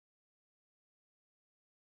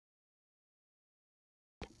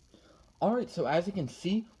Alright, so as you can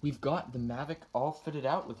see, we've got the Mavic all fitted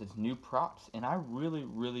out with its new props, and I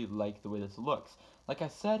really like the way this looks. Like I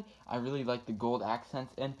said, I really like the gold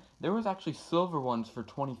accents, and there was actually silver ones for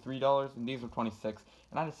 $23, and these were $26,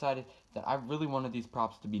 and I decided that I really wanted these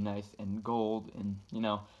props to be nice and gold, and,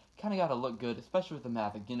 kind of got to look good, especially with the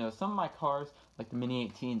Mavic. Some of my cars, like the Mini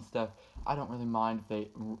 18 and stuff, I don't really mind if they,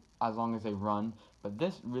 as long as they run, but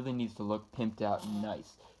this really needs to look pimped out and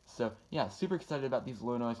nice. So, yeah, super excited about these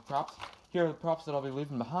low noise props. Here are the props that I'll be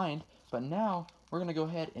leaving behind, but now we're going to go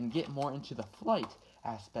ahead and get more into the flight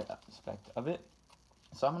aspect of it.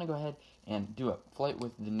 So I'm going to go ahead and do a flight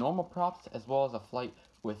with the normal props as well as a flight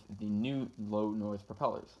with the new low noise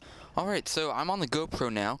propellers. Alright, so I'm on the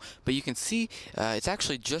GoPro now, but you can see it's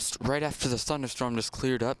actually just right after the thunderstorm just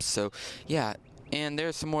cleared up, so yeah. And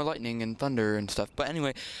there's some more lightning and thunder and stuff. But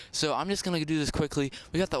anyway, so I'm just going to do this quickly.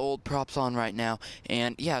 We got the old props on right now.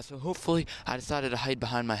 And yeah, so hopefully I decided to hide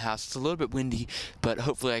behind my house. It's a little bit windy, but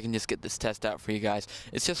hopefully I can just get this test out for you guys.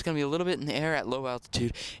 It's just going to be a little bit in the air at low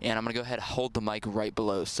altitude. And I'm going to go ahead and hold the mic right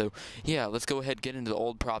below. So yeah, let's go ahead and get into the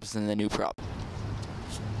old props and the new prop.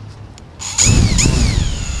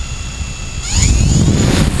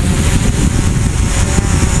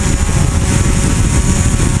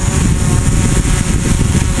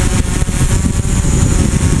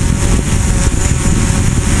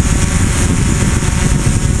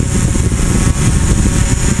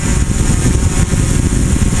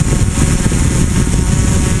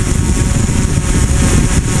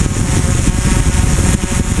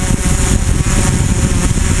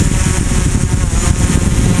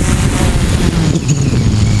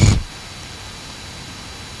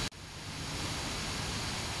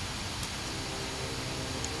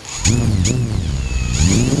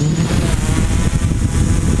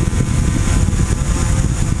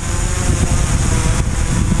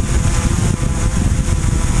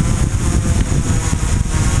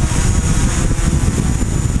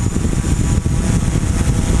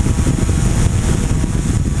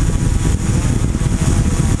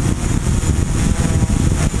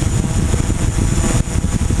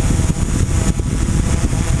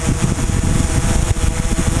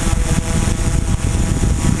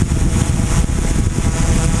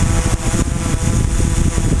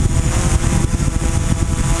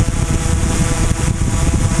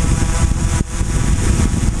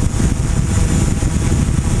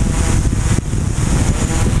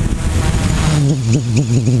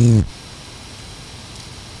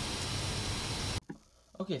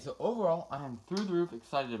 Okay, so overall, I am through the roof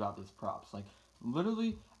excited about these props. Like,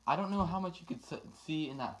 literally, I don't know how much you could see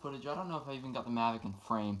in that footage. I don't know if I even got the Mavic in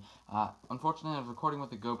frame. Unfortunately, I was recording with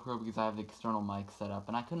the GoPro because I have the external mic set up,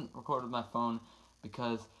 and I couldn't record with my phone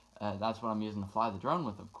because that's what I'm using to fly the drone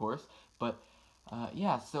with, of course. But,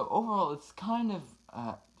 yeah, so overall, it's kind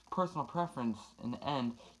of personal preference in the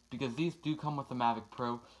end because these do come with the Mavic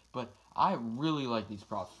Pro, but I really like these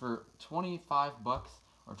props. For 25 bucks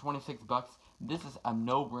or 26 bucks, this is a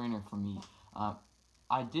no-brainer for me.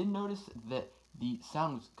 I did notice that the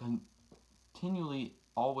sound was continually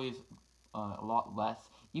always a lot less.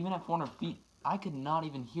 Even at 400 feet, I could not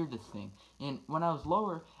even hear this thing. And when I was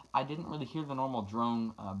lower, I didn't really hear the normal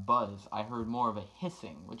drone buzz. I heard more of a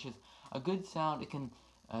hissing, which is a good sound.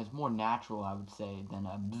 It's more natural, I would say, than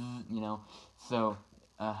a bzzz, So,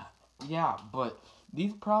 yeah, but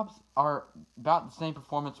these props are about the same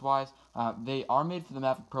performance-wise. They are made for the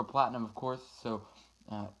Mavic Pro Platinum, of course, so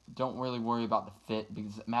don't really worry about the fit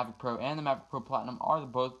because the Mavic Pro and the Mavic Pro Platinum are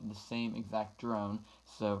both the same exact drone,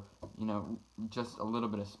 so, just a little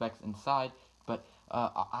bit of specs inside. But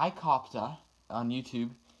iCopta on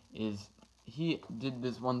YouTube he did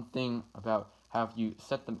this one thing about how if you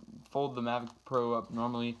fold the Mavic Pro up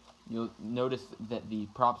normally, you'll notice that the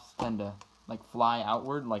props tend to fly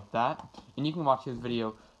outward like that, and you can watch his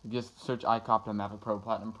video. Just search iCopta Mavic Pro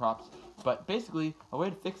Platinum props. But basically, a way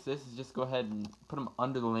to fix this is just go ahead and put them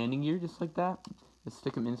under the landing gear, just like that. Just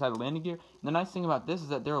stick them inside the landing gear. And the nice thing about this is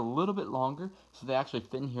that they're a little bit longer, so they actually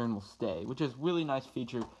fit in here and will stay, which is a really nice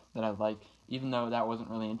feature that I like, even though that wasn't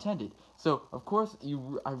really intended. So, of course,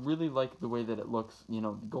 I really like the way that it looks,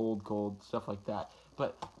 gold, stuff like that.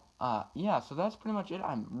 But, yeah, so that's pretty much it.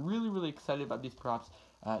 I'm really excited about these props.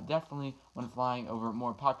 Definitely, when flying over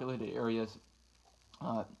more populated areas,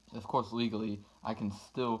 of course legally, I can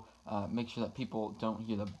still make sure that people don't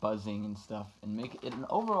hear the buzzing and stuff, and make it an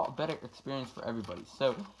overall better experience for everybody.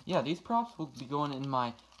 So, yeah, these props will be going in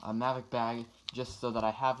my Mavic bag, just so that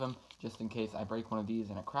I have them, just in case I break one of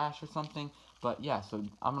these in a crash or something. But, yeah, so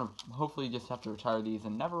I'm going to hopefully just have to retire these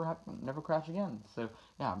and never crash again. So,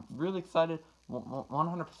 yeah, I'm really excited.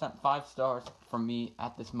 100% 5 stars from me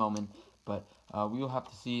at this moment. But we will have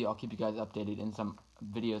to see. I'll keep you guys updated in some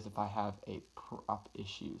videos if I have a prop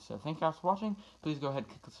issue. So thank you guys for watching. Please go ahead and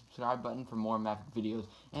click the subscribe button for more Mavic videos.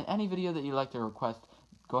 And any video that you'd like to request,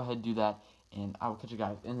 go ahead and do that. And I will catch you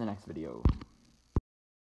guys in the next video.